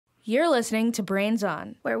You're listening to Brains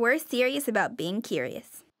On, where we're serious about being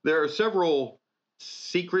curious. There are several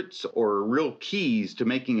secrets or real keys to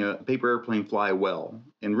making a paper airplane fly well.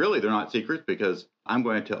 And really, they're not secrets because I'm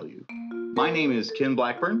going to tell you. My name is Ken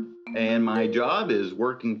Blackburn, and my job is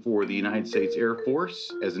working for the United States Air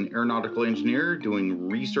Force as an aeronautical engineer doing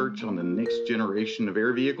research on the next generation of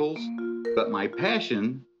air vehicles. But my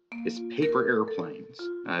passion is paper airplanes.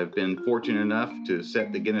 I've been fortunate enough to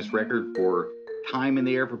set the Guinness record for time in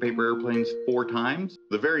the air for paper airplanes 4 times.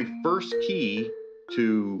 The very first key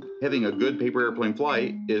to having a good paper airplane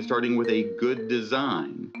flight is starting with a good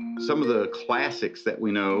design. Some of the classics that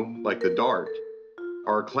we know, like the Dart,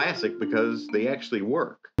 are classic because they actually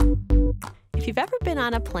work. If you've ever been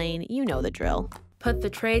on a plane, you know the drill. Put the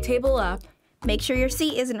tray table up, make sure your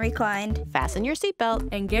seat isn't reclined, fasten your seatbelt,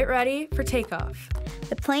 and get ready for takeoff.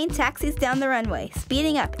 The plane taxis down the runway,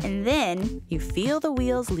 speeding up, and then you feel the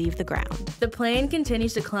wheels leave the ground. The plane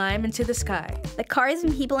continues to climb into the sky. The cars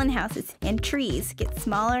and people and houses and trees get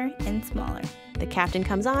smaller and smaller. The captain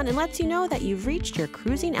comes on and lets you know that you've reached your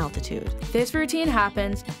cruising altitude. This routine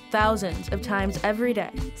happens thousands of times every day.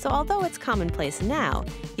 So although it's commonplace now,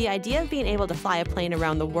 the idea of being able to fly a plane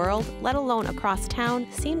around the world, let alone across town,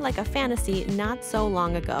 seemed like a fantasy not so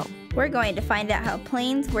long ago. We're going to find out how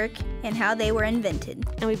planes work and how they were invented.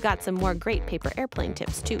 And we've got some more great paper airplane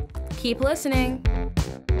tips, too. Keep listening.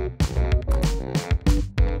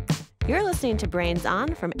 You're listening to Brains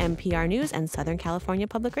On from NPR News and Southern California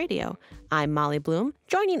Public Radio. I'm Molly Bloom.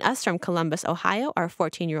 Joining us from Columbus, Ohio, are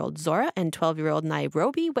 14-year-old Zora and 12-year-old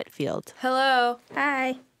Nairobi Whitfield. Hello.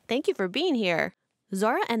 Hi. Thank you for being here.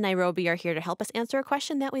 Zora and Nairobi are here to help us answer a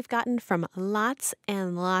question that we've gotten from lots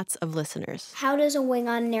and lots of listeners. How does a wing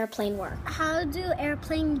on an airplane work? How do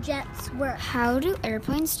airplane jets work? How do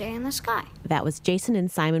airplanes stay in the sky? That was Jason and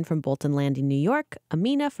Simon from Bolton Landing, New York,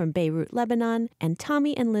 Amina from Beirut, Lebanon, and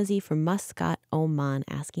Tommy and Lizzie from Muscat, Oman,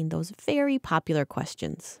 asking those very popular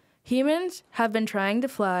questions. Humans have been trying to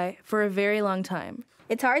fly for a very long time.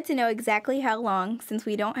 It's hard to know exactly how long since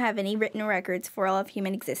we don't have any written records for all of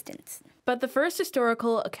human existence. But the first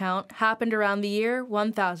historical account happened around the year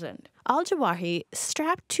 1000. Al-Jawahi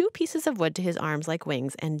strapped 2 pieces of wood to his arms like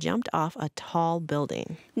wings and jumped off a tall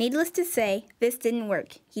building. Needless to say, this didn't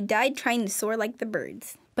work. He died trying to soar like the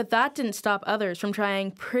birds. But that didn't stop others from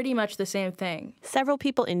trying pretty much the same thing. Several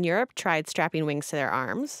people in Europe tried strapping wings to their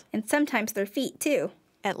arms. And sometimes their feet, too.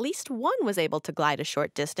 At least one was able to glide a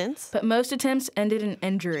short distance. But most attempts ended in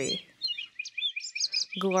injury.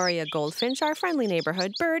 Gloria Goldfinch, our friendly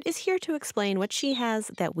neighborhood bird, is here to explain what she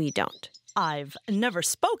has that we don't. I've never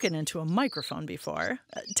spoken into a microphone before.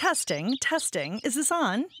 Testing. Is this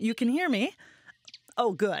on? You can hear me?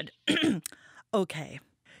 Oh, good. Okay.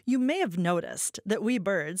 You may have noticed that we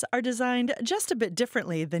birds are designed just a bit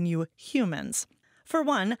differently than you humans. For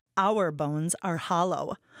one, our bones are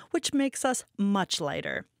hollow, which makes us much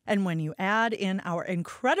lighter. And when you add in our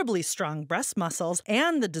incredibly strong breast muscles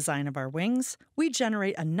and the design of our wings, we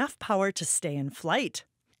generate enough power to stay in flight.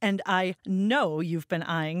 And I know you've been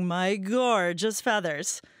eyeing my gorgeous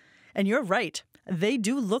feathers. And you're right, they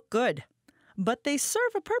do look good. But they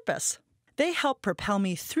serve a purpose. They help propel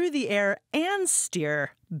me through the air and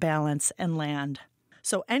steer, balance, and land.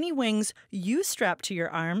 So any wings you strap to your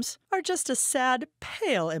arms are just a sad,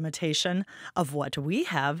 pale imitation of what we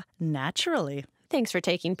have naturally. Thanks for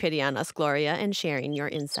taking pity on us, Gloria, and sharing your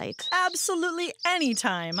insight. Absolutely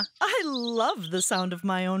anytime. I love the sound of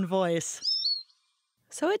my own voice.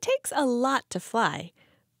 So it takes a lot to fly.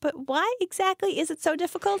 But why exactly is it so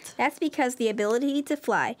difficult? That's because the ability to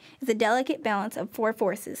fly is a delicate balance of 4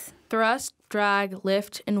 forces. Thrust, drag,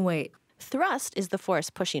 lift, and weight. Thrust is the force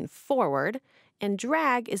pushing forward, and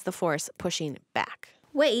drag is the force pushing back.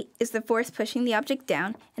 Weight is the force pushing the object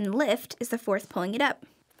down, and lift is the force pulling it up.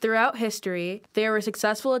 Throughout history, there were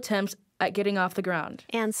successful attempts at getting off the ground.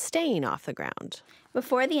 And staying off the ground.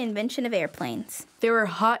 Before the invention of airplanes, there were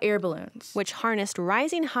hot air balloons, which harnessed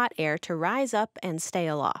rising hot air to rise up and stay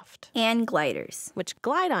aloft. And gliders, which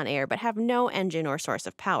glide on air but have no engine or source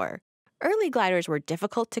of power. Early gliders were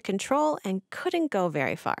difficult to control and couldn't go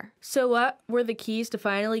very far. So what were the keys to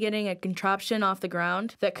finally getting a contraption off the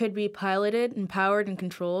ground that could be piloted and powered and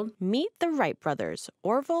controlled? Meet the Wright brothers,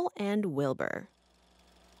 Orville and Wilbur.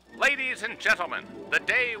 Ladies and gentlemen, the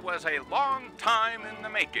day was a long time in the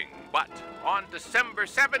making, but on December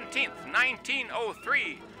 17th,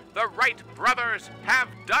 1903, the Wright brothers have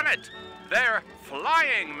done it. Their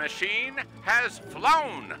flying machine has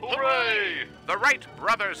flown. Hooray! The Wright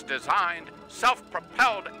brothers designed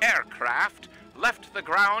self-propelled aircraft, left the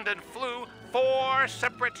ground and flew 4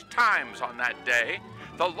 separate times on that day,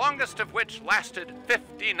 the longest of which lasted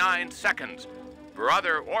 59 seconds.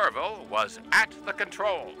 Brother Orville was at the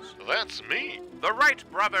controls. That's me. The Wright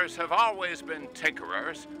brothers have always been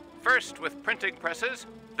tinkerers, first with printing presses,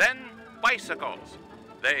 then bicycles.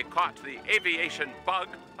 They caught the aviation bug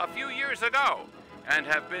a few years ago and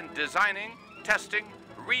have been designing, testing,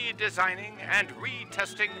 redesigning, and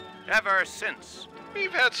retesting ever since.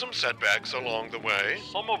 We've had some setbacks along the way.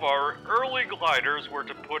 Some of our early gliders were,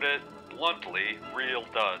 to put it bluntly, real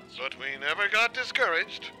duds. But we never got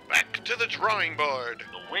discouraged. Back to the drawing board.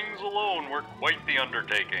 The wings alone were quite the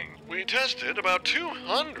undertaking. We tested about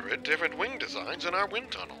 200 different wing designs in our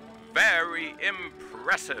wind tunnel. Very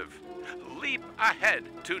impressive. Leap ahead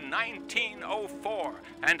to 1904,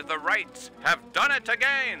 and the Wrights have done it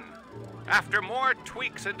again. After more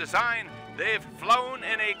tweaks in design, they've flown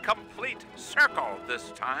in a complete circle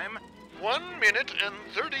this time. 1 minute and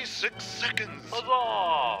 36 seconds.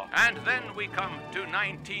 Huzzah! And then we come to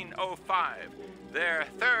 1905, their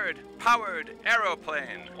third powered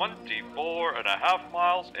aeroplane. 24.5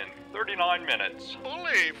 miles in 39 minutes.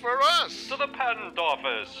 Bully for us. To the patent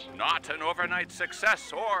office. Not an overnight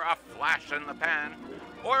success or a flash in the pan.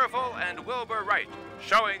 Orville and Wilbur Wright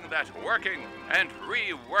showing that working and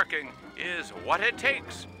reworking is what it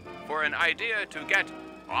takes for an idea to get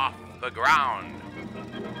off the ground.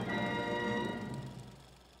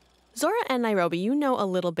 Zora and Nairobi, you know a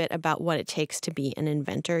little bit about what it takes to be an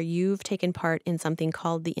inventor. You've taken part in something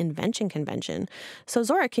called the Invention Convention. So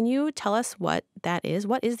Zora, can you tell us what that is?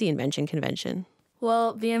 What is the Invention Convention?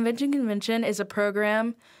 Well, the Invention Convention is a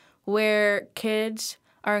program where kids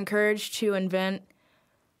are encouraged to invent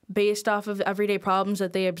based off of everyday problems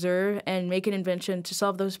that they observe and make an invention to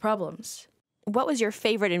solve those problems. What was your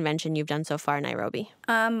favorite invention you've done so far, Nairobi?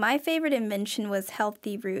 My favorite invention was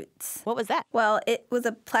Healthy Roots. What was that? Well, it was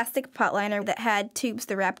a plastic pot liner that had tubes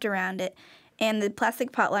that wrapped around it. And the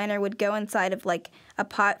plastic pot liner would go inside of like a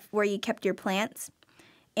pot where you kept your plants.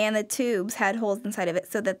 And the tubes had holes inside of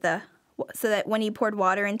it so that when you poured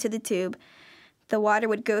water into the tube, the water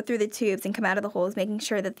would go through the tubes and come out of the holes, making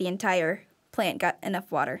sure that the entire plant got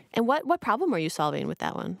enough water. And what problem were you solving with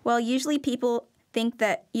that one? Well, usually people think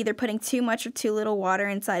that either putting too much or too little water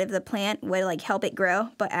inside of the plant would like help it grow,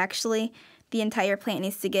 but actually the entire plant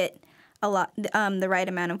needs to get the right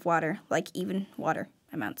amount of water, like even water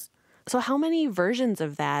amounts. So how many versions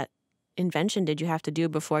of that invention did you have to do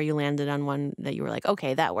before you landed on one that you were like,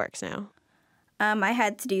 okay, that works now? I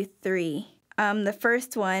had to do 3. The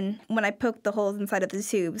first one, when I poked the holes inside of the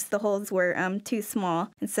tubes, the holes were too small,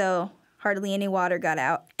 and so hardly any water got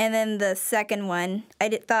out. And then the second one,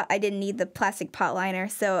 thought I didn't need the plastic pot liner,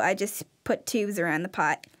 so I just put tubes around the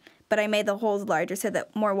pot. But I made the holes larger so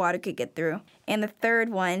that more water could get through. And the third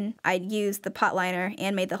one, I used the pot liner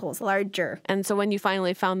and made the holes larger. And so when you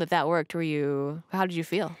finally found that worked, how did you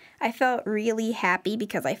feel? I felt really happy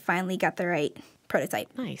because I finally got the right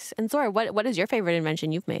prototype. Nice. And Zora, what is your favorite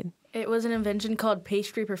invention you've made? It was an invention called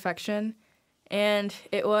Pastry Perfection, and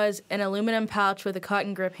it was an aluminum pouch with a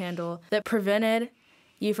cotton grip handle that prevented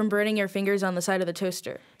you from burning your fingers on the side of the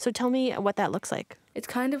toaster. So tell me what that looks like. It's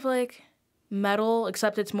kind of like metal,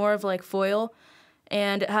 except it's more of like foil,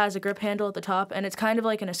 and it has a grip handle at the top, and it's kind of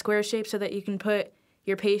like in a square shape so that you can put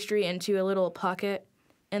your pastry into a little pocket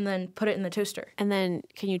and then put it in the toaster. And then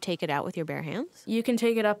can you take it out with your bare hands? You can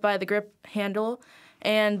take it up by the grip handle,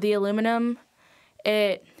 and the aluminum,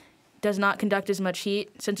 it does not conduct as much heat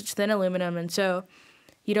since it's thin aluminum, and so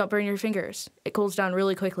you don't burn your fingers. It cools down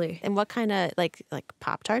really quickly. And what kind of, like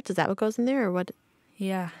Pop-Tarts? Is that what goes in there, or what?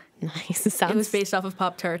 Yeah. Nice. It was based off of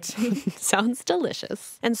Pop-Tarts. Sounds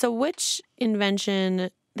delicious. And so which invention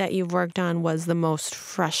that you've worked on was the most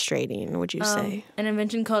frustrating, would you say? An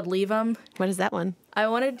invention called Leave 'em. What is that one? I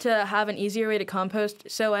wanted to have an easier way to compost,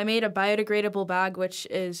 so I made a biodegradable bag, which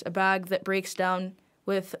is a bag that breaks down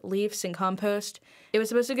with leaves and compost. It was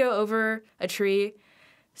supposed to go over a tree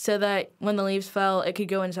so that when the leaves fell, it could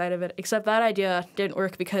go inside of it. Except that idea didn't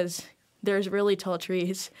work because there's really tall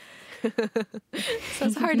trees. So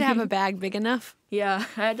it's hard to have a bag big enough. Yeah,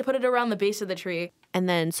 I had to put it around the base of the tree. And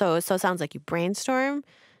then, so it sounds like you brainstorm,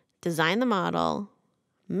 design the model,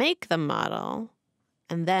 make the model,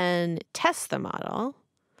 and then test the model.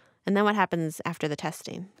 And then what happens after the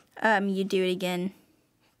testing? You do it again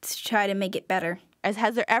to try to make it better.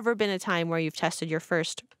 Has there ever been a time where you've tested your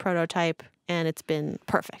first prototype and it's been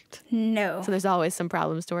perfect? No. So there's always some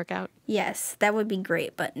problems to work out? Yes, that would be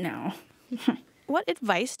great, but no. What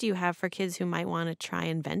advice do you have for kids who might want to try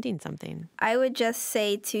inventing something? I would just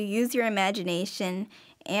say to use your imagination,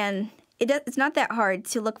 and it's not that hard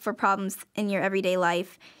to look for problems in your everyday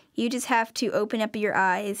life. You just have to open up your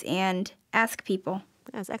eyes and ask people.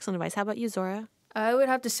 That's excellent advice. How about you, Zora? I would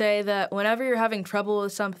have to say that whenever you're having trouble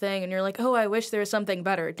with something and you're like, oh, I wish there was something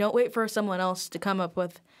better, don't wait for someone else to come up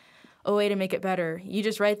with a way to make it better. You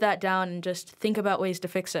just write that down and just think about ways to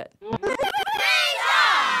fix it.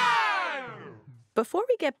 Before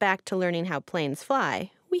we get back to learning how planes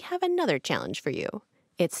fly, we have another challenge for you.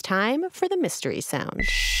 It's time for the mystery sound.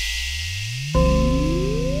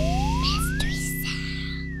 Mystery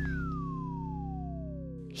sound.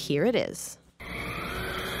 Here it is.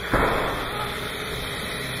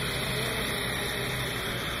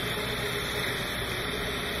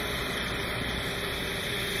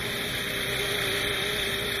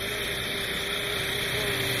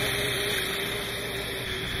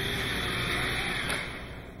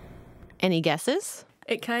 Any guesses?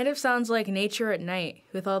 It kind of sounds like nature at night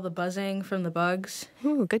with all the buzzing from the bugs.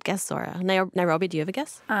 Ooh, good guess, Zora. Nairobi, do you have a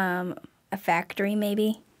guess? A factory,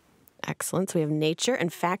 maybe. Excellent. So we have nature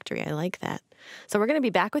and factory. I like that. So we're going to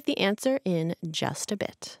be back with the answer in just a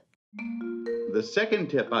bit. The second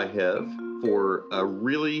tip I have for a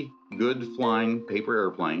really good flying paper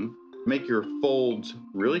airplane, make your folds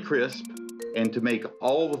really crisp and to make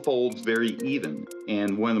all the folds very even.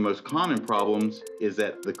 And one of the most common problems is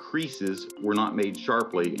that the creases were not made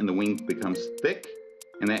sharply and the wing becomes thick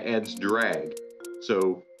and that adds drag.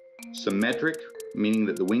 So symmetric, meaning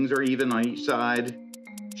that the wings are even on each side,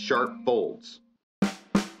 sharp folds.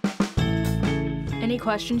 Any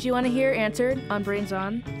questions you want to hear answered on Brains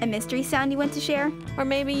On? A mystery sound you want to share? Or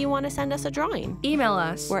maybe you want to send us a drawing. Email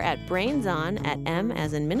us. We're at brainson@m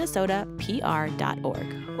as in Minnesota,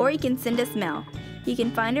 pr.org. Or you can send us mail. You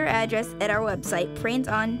can find our address at our website,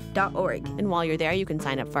 brainson.org. And while you're there, you can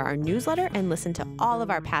sign up for our newsletter and listen to all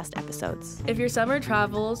of our past episodes. If your summer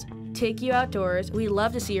travels take you outdoors, we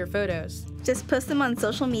love to see your photos. Just post them on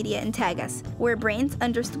social media and tag us. We're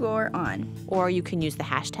brains_on. Or you can use the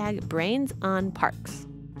hashtag BrainsOnParks.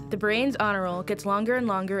 The Brains Honor Roll gets longer and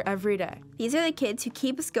longer every day. These are the kids who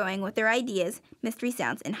keep us going with their ideas, mystery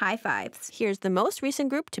sounds, and high fives. Here's the most recent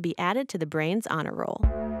group to be added to the Brains Honor Roll.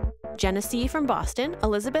 Genesee from Boston,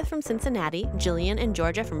 Elizabeth from Cincinnati, Jillian and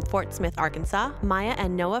Georgia from Fort Smith, Arkansas, Maya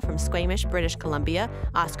and Noah from Squamish, British Columbia,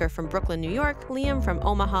 Oscar from Brooklyn, New York, Liam from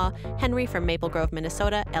Omaha, Henry from Maple Grove,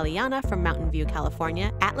 Minnesota, Eliana from Mountain View,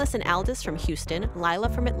 California, Atlas and Aldous from Houston, Lila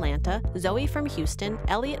from Atlanta, Zoe from Houston,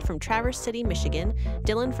 Elliot from Traverse City, Michigan,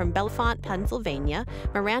 Dylan from Bellefonte, Pennsylvania,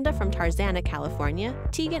 Miranda from Tarzana, California,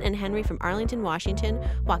 Tegan and Henry from Arlington, Washington,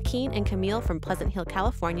 Joaquin and Camille from Pleasant Hill,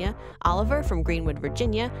 California, Oliver from Greenwood,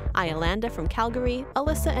 Virginia, Iolanda from Calgary,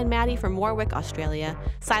 Alyssa and Maddie from Warwick, Australia,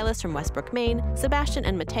 Silas from Westbrook, Maine, Sebastian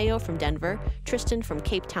and Mateo from Denver, Tristan from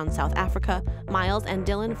Cape Town, South Africa, Miles and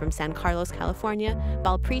Dylan from San Carlos, California,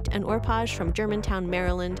 Balpreet and Urpaj from Germantown,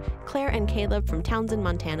 Maryland, Claire and Caleb from Townsend,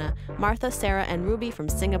 Montana, Martha, Sarah and Ruby from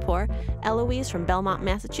Singapore, Eloise from Belmont,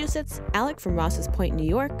 Massachusetts, Alec from Ross's Point, New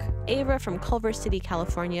York, Ava from Culver City,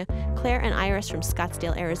 California, Claire and Iris from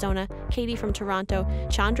Scottsdale, Arizona, Katie from Toronto,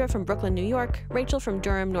 Chandra from Brooklyn, New York, Rachel from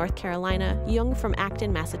Durham, North Carolina, Jung from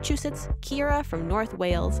Acton, Massachusetts, Kira from North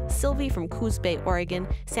Wales, Sylvie from Coos Bay, Oregon,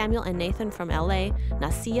 Samuel and Nathan from LA,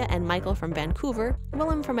 Nasia and Michael from Vancouver,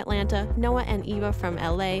 Willem from Atlanta, Noah and Eva from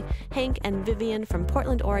LA, Hank and Vivian from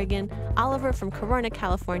Portland, Oregon, Oliver from Corona,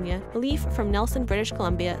 California, Leaf from Nelson, British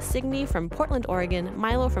Columbia, Signe from Portland, Oregon,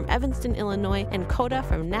 Milo from Evanston, Illinois, and Coda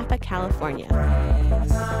from Napa, California.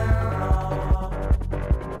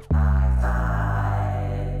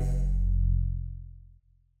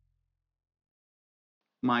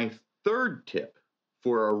 My third tip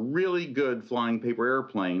for a really good flying paper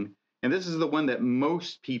airplane, and this is the one that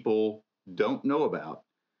most people don't know about,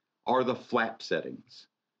 are the flap settings.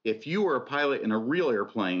 If you were a pilot in a real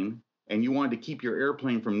airplane and you wanted to keep your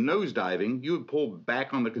airplane from nosediving, you would pull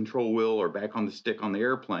back on the control wheel or back on the stick on the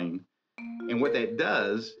airplane. And what that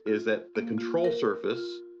does is that the control surface,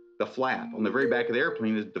 the flap on the very back of the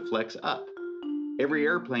airplane, deflects up. Every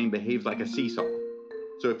airplane behaves like a seesaw.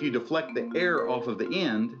 So if you deflect the air off of the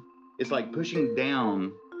end, it's like pushing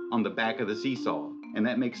down on the back of the seesaw, and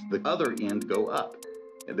that makes the other end go up.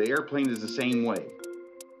 The airplane is the same way.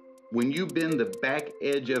 When you bend the back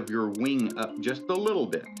edge of your wing up just a little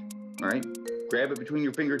bit, all right, grab it between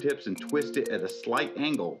your fingertips and twist it at a slight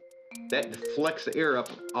angle, that deflects the air up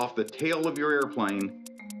off the tail of your airplane,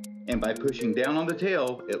 and by pushing down on the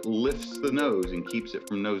tail, it lifts the nose and keeps it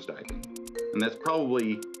from nosediving. And that's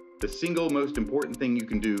probably the single most important thing you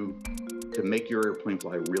can do to make your airplane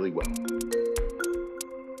fly really well.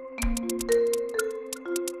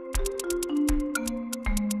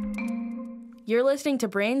 You're listening to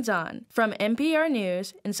Brains On from NPR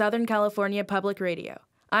News and Southern California Public Radio.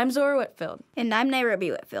 I'm Zora Whitfield. And I'm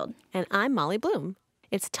Nairobi Whitfield. And I'm Molly Bloom.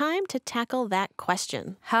 It's time to tackle that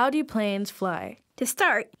question. How do planes fly? To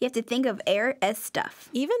start, you have to think of air as stuff.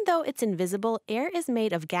 Even though it's invisible, air is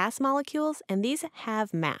made of gas molecules, and these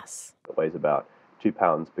have mass. It weighs about 2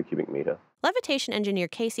 pounds per cubic meter. Levitation engineer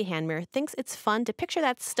Casey Hanmer thinks it's fun to picture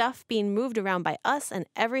that stuff being moved around by us and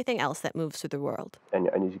everything else that moves through the world. And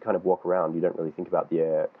as you kind of walk around, you don't really think about the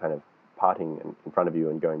air kind of parting in front of you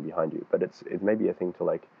and going behind you. But it's maybe a thing to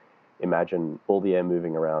like imagine all the air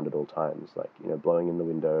moving around at all times, like, you know, blowing in the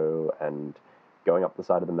window and going up the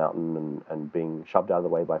side of the mountain and being shoved out of the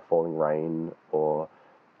way by falling rain, or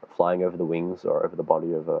flying over the wings or over the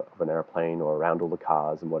body of an airplane, or around all the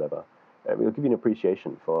cars and whatever. It will give you an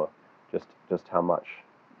appreciation for just how much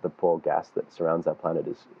the poor gas that surrounds our planet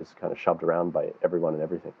is kind of shoved around by everyone and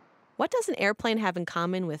everything. What does an airplane have in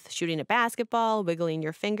common with shooting a basketball, wiggling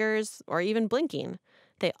your fingers, or even blinking?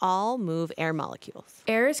 They all move air molecules.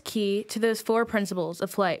 Air is key to those 4 principles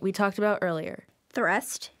of flight we talked about earlier.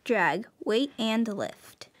 Thrust, drag, weight, and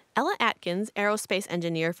lift. Ella Atkins, aerospace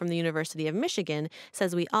engineer from the University of Michigan,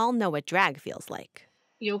 says we all know what drag feels like.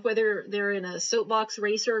 You know, whether they're in a soapbox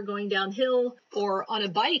racer going downhill or on a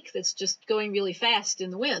bike that's just going really fast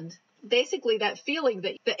in the wind. Basically, that feeling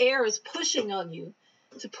that the air is pushing on you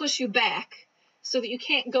to push you back so that you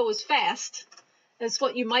can't go as fast as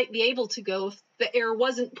what you might be able to go if the air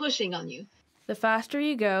wasn't pushing on you. The faster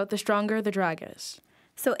you go, the stronger the drag is.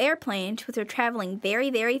 So airplanes, which are traveling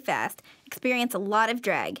very, very fast, experience a lot of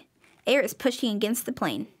drag. Air is pushing against the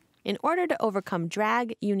plane. In order to overcome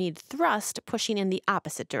drag, you need thrust pushing in the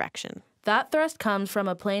opposite direction. That thrust comes from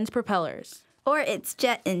a plane's propellers. Or its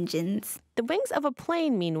jet engines. The wings of a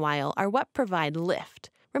plane, meanwhile, are what provide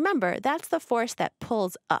lift. Remember, that's the force that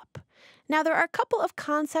pulls up. Now, there are a couple of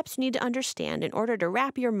concepts you need to understand in order to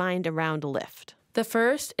wrap your mind around lift. The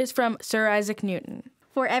first is from Sir Isaac Newton.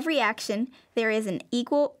 For every action, there is an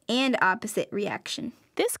equal and opposite reaction.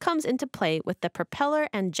 This comes into play with the propeller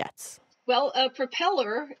and jets. Well, a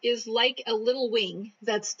propeller is like a little wing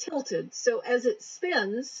that's tilted. So as it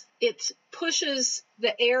spins, it pushes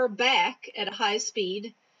the air back at a high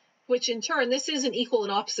speed, which in turn, this is an equal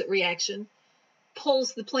and opposite reaction,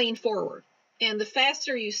 pulls the plane forward. And the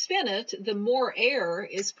faster you spin it, the more air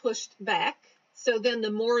is pushed back. So then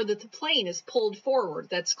the more that the plane is pulled forward.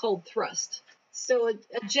 That's called thrust. So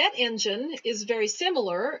a jet engine is very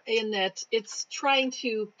similar in that it's trying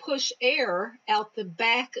to push air out the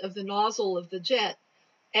back of the nozzle of the jet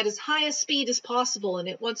at as high a speed as possible. And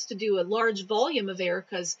it wants to do a large volume of air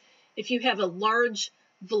because if you have a large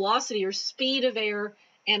velocity or speed of air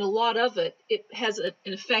and a lot of it, it has an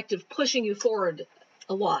effect of pushing you forward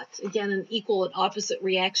a lot. Again, an equal and opposite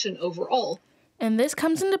reaction overall. And this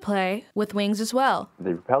comes into play with wings as well.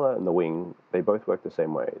 The propeller and the wing, they both work the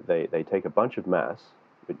same way. They take a bunch of mass,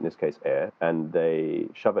 in this case air, and they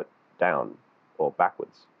shove it down or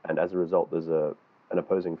backwards. And as a result, there's an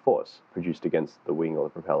opposing force produced against the wing or the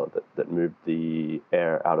propeller that moved the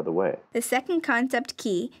air out of the way. The second concept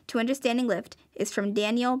key to understanding lift is from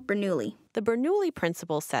Daniel Bernoulli. The Bernoulli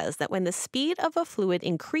principle says that when the speed of a fluid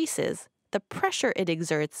increases, the pressure it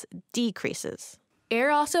exerts decreases. Air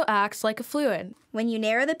also acts like a fluid. When you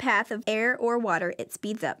narrow the path of air or water, it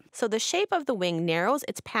speeds up. So the shape of the wing narrows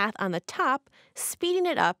its path on the top, speeding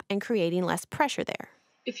it up and creating less pressure there.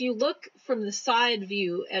 If you look from the side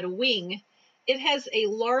view at a wing, it has a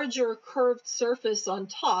larger curved surface on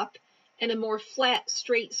top and a more flat,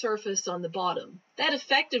 straight surface on the bottom. That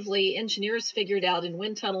effectively, engineers figured out in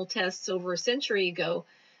wind tunnel tests over a century ago,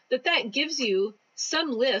 that gives you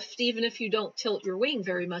some lift even if you don't tilt your wing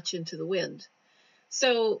very much into the wind.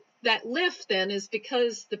 So that lift then is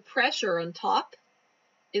because the pressure on top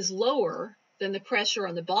is lower than the pressure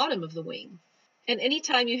on the bottom of the wing. And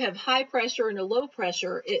anytime you have high pressure and a low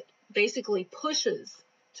pressure, it basically pushes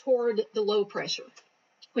toward the low pressure,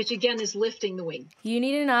 which again is lifting the wing. You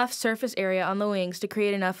need enough surface area on the wings to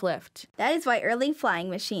create enough lift. That is why early flying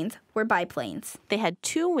machines were biplanes. They had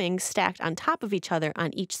 2 wings stacked on top of each other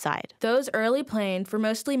on each side. Those early planes were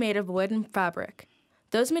mostly made of wood and fabric.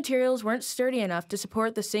 Those materials weren't sturdy enough to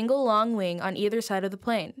support the single long wing on either side of the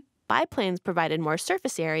plane. Biplanes provided more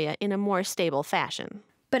surface area in a more stable fashion.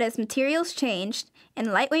 But as materials changed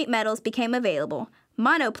and lightweight metals became available,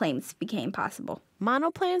 monoplanes became possible.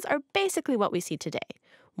 Monoplanes are basically what we see today.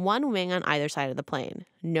 1 wing on either side of the plane.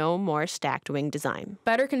 No more stacked wing design.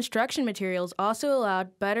 Better construction materials also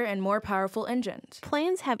allowed better and more powerful engines.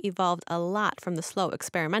 Planes have evolved a lot from the slow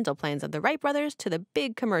experimental planes of the Wright brothers to the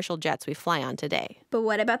big commercial jets we fly on today. But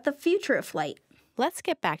what about the future of flight? Let's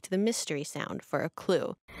get back to the mystery sound for a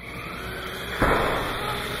clue.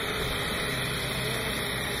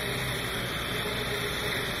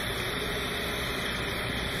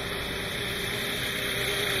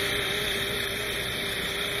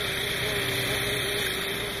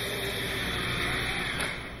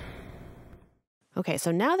 Okay,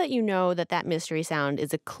 so now that you know that that mystery sound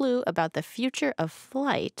is a clue about the future of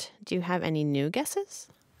flight, do you have any new guesses?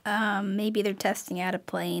 Maybe they're testing out a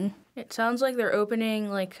plane. It sounds like they're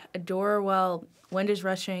opening like a door while wind is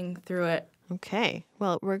rushing through it. Okay,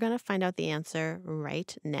 well, we're going to find out the answer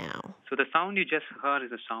right now. So the sound you just heard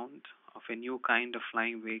is the sound of a new kind of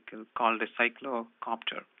flying vehicle called a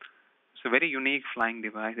cyclocopter. It's a very unique flying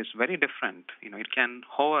device. It's very different. It can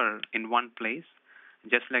hover in one place,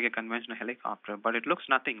 just like a conventional helicopter, but it looks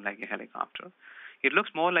nothing like a helicopter. It looks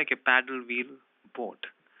more like a paddle wheel boat.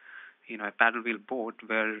 A paddle wheel boat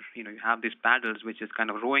where, you have these paddles which is kind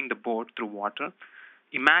of rowing the boat through water.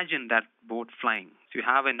 Imagine that boat flying. So you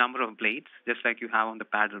have a number of blades, just like you have on the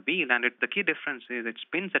paddle wheel, and the key difference is it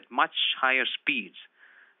spins at much higher speeds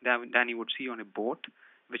than you would see on a boat,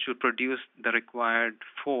 which will produce the required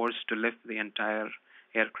force to lift the entire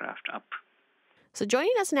aircraft up. So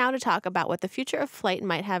joining us now to talk about what the future of flight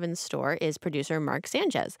might have in store is producer Mark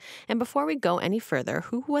Sanchez. And before we go any further,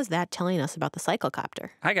 who was that telling us about the cyclocopter?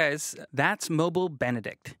 Hi, guys. That's Mobile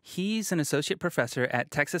Benedict. He's an associate professor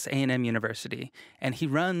at Texas A&M University, and he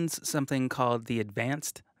runs something called the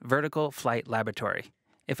Advanced Vertical Flight Laboratory.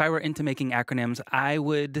 If I were into making acronyms, I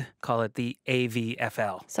would call it the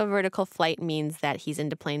AVFL. So vertical flight means that he's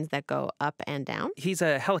into planes that go up and down? He's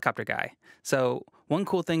a helicopter guy. So one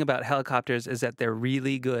cool thing about helicopters is that they're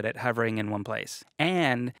really good at hovering in one place.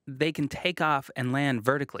 And they can take off and land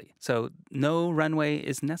vertically. So no runway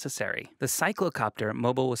is necessary. The cyclocopter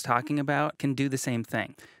Mobile was talking about can do the same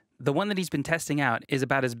thing. The one that he's been testing out is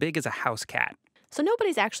about as big as a house cat. So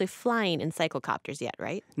nobody's actually flying in cyclocopters yet,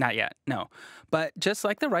 right? Not yet, no. But just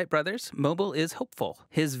like the Wright brothers, Mobile is hopeful.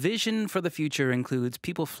 His vision for the future includes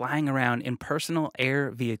people flying around in personal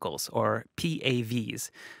air vehicles, or PAVs.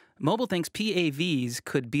 Mobile thinks PAVs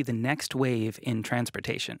could be the next wave in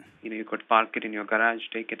transportation. You could park it in your garage,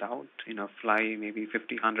 take it out, fly maybe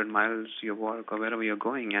 50, 100 miles to your work or wherever you're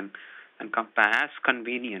going and come back as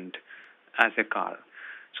convenient as a car.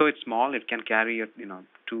 So it's small, it can carry,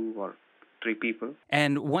 2 or 3 people.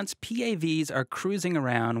 And once PAVs are cruising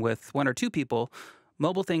around with 1 or 2 people,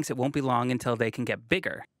 Mobile thinks it won't be long until they can get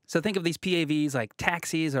bigger. So think of these PAVs like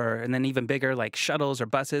taxis and then even bigger like shuttles or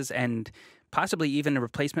buses and possibly even a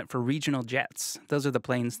replacement for regional jets. Those are the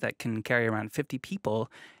planes that can carry around 50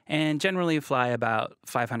 people and generally fly about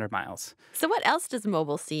 500 miles. So what else does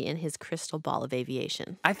Mobile see in his crystal ball of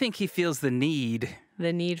aviation? I think he feels the need.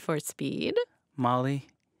 The need for speed? Molly,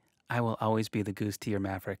 I will always be the goose to your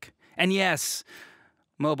maverick. And yes,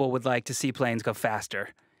 Mobile would like to see planes go faster.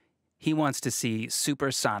 He wants to see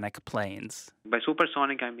supersonic planes. By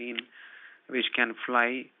supersonic, I mean which can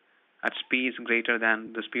fly at speeds greater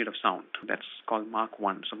than the speed of sound. That's called Mach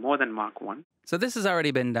 1, so more than Mach 1. So this has already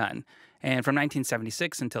been done. And from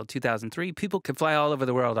 1976 until 2003, people could fly all over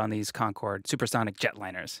the world on these Concorde supersonic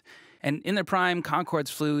jetliners. And in their prime, Concordes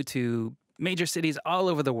flew to major cities all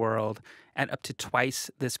over the world at up to twice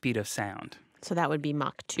the speed of sound. So that would be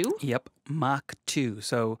Mach 2? Yep, Mach 2.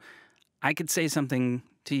 So I could say something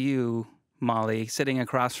to you, Molly, sitting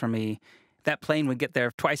across from me. That plane would get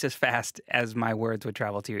there twice as fast as my words would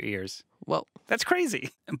travel to your ears. Whoa. That's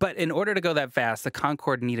crazy. But in order to go that fast, the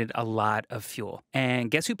Concorde needed a lot of fuel. And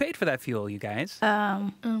guess who paid for that fuel, you guys?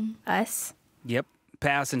 Us. Yep.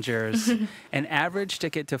 Passengers. An average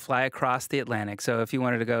ticket to fly across the Atlantic. So if you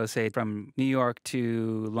wanted to go, say, from New York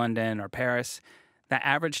to London or Paris, the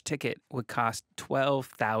average ticket would cost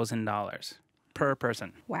 $12,000 per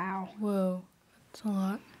person. Wow. Whoa, that's a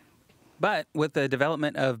lot. But with the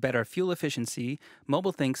development of better fuel efficiency,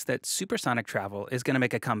 Mobile thinks that supersonic travel is going to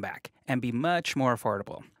make a comeback and be much more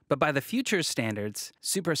affordable. But by the future's standards,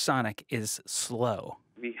 supersonic is slow.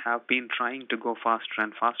 We have been trying to go faster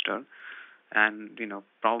and faster. And,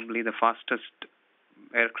 probably the fastest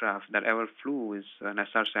aircraft that ever flew is an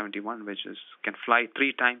SR-71, which can fly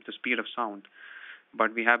 3 times the speed of sound.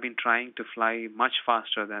 But we have been trying to fly much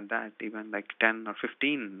faster than that, even like 10 or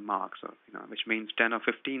 15 Machs, which means 10 or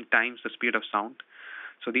 15 times the speed of sound.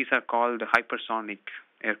 So these are called hypersonic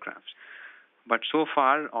aircraft. But so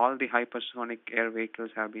far, all the hypersonic air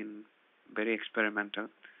vehicles have been very experimental.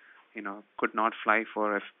 Could not fly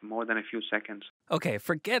for more than a few seconds. Okay,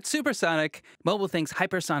 forget supersonic. Mobile thinks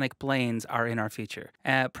hypersonic planes are in our future.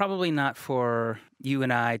 Probably not for you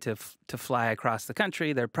and I to fly across the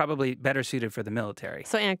country. They're probably better suited for the military.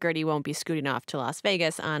 So Aunt Gertie won't be scooting off to Las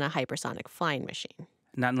Vegas on a hypersonic flying machine.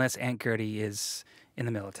 Not unless Aunt Gertie is in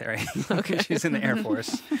the military. Okay. She's in the Air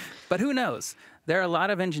Force. But who knows? There are a lot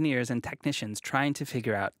of engineers and technicians trying to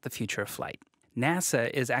figure out the future of flight. NASA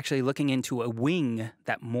is actually looking into a wing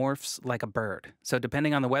that morphs like a bird. So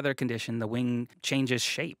depending on the weather condition, the wing changes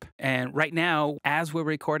shape. And right now, as we're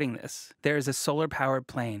recording this, there is a solar-powered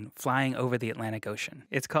plane flying over the Atlantic Ocean.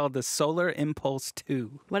 It's called the Solar Impulse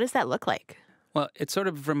 2. What does that look like? Well, it sort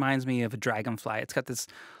of reminds me of a dragonfly. It's got this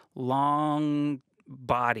long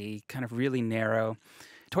body, kind of really narrow.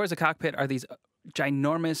 Towards the cockpit are these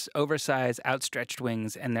ginormous, oversized, outstretched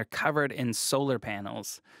wings, and they're covered in solar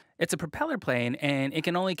panels. It's a propeller plane, and it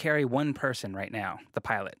can only carry one person right now, the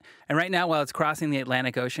pilot. And right now, while it's crossing the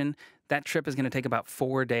Atlantic Ocean, that trip is going to take about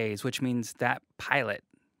 4 days, which means that pilot,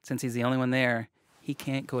 since he's the only one there, he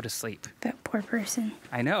can't go to sleep. That poor person.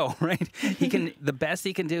 I know, right? The best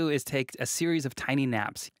he can do is take a series of tiny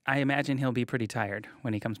naps. I imagine he'll be pretty tired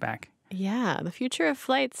when he comes back. Yeah, the future of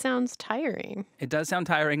flight sounds tiring. It does sound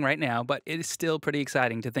tiring right now, but it is still pretty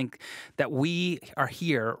exciting to think that we are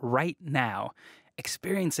here right now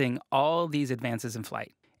experiencing all these advances in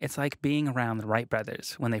flight. It's like being around the Wright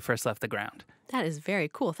brothers when they first left the ground. That is very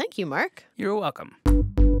cool. Thank you, Mark. You're welcome.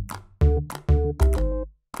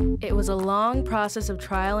 It was a long process of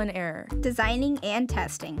trial and error, designing and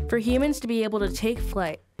testing, for humans to be able to take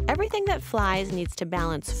flight. Everything that flies needs to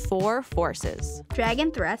balance 4 forces: drag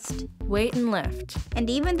and thrust, weight and lift. And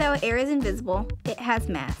even though air is invisible, it has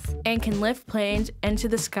mass and can lift planes into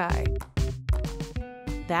the sky.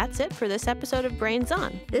 That's it for this episode of Brains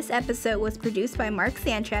On. This episode was produced by Mark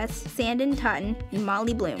Sanchez, Sandon Totten, and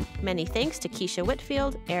Molly Bloom. Many thanks to Keisha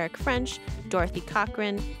Whitfield, Eric French, Dorothy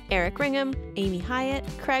Cochran, Eric Ringham, Amy Hyatt,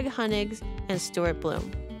 Craig Hunnigs, and Stuart Bloom.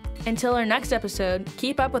 Until our next episode,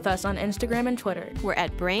 keep up with us on Instagram and Twitter. We're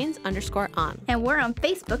at Brains_on. And we're on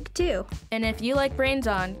Facebook, too. And if you like Brains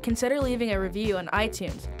On, consider leaving a review on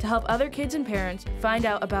iTunes to help other kids and parents find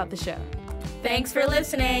out about the show. Thanks for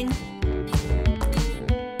listening.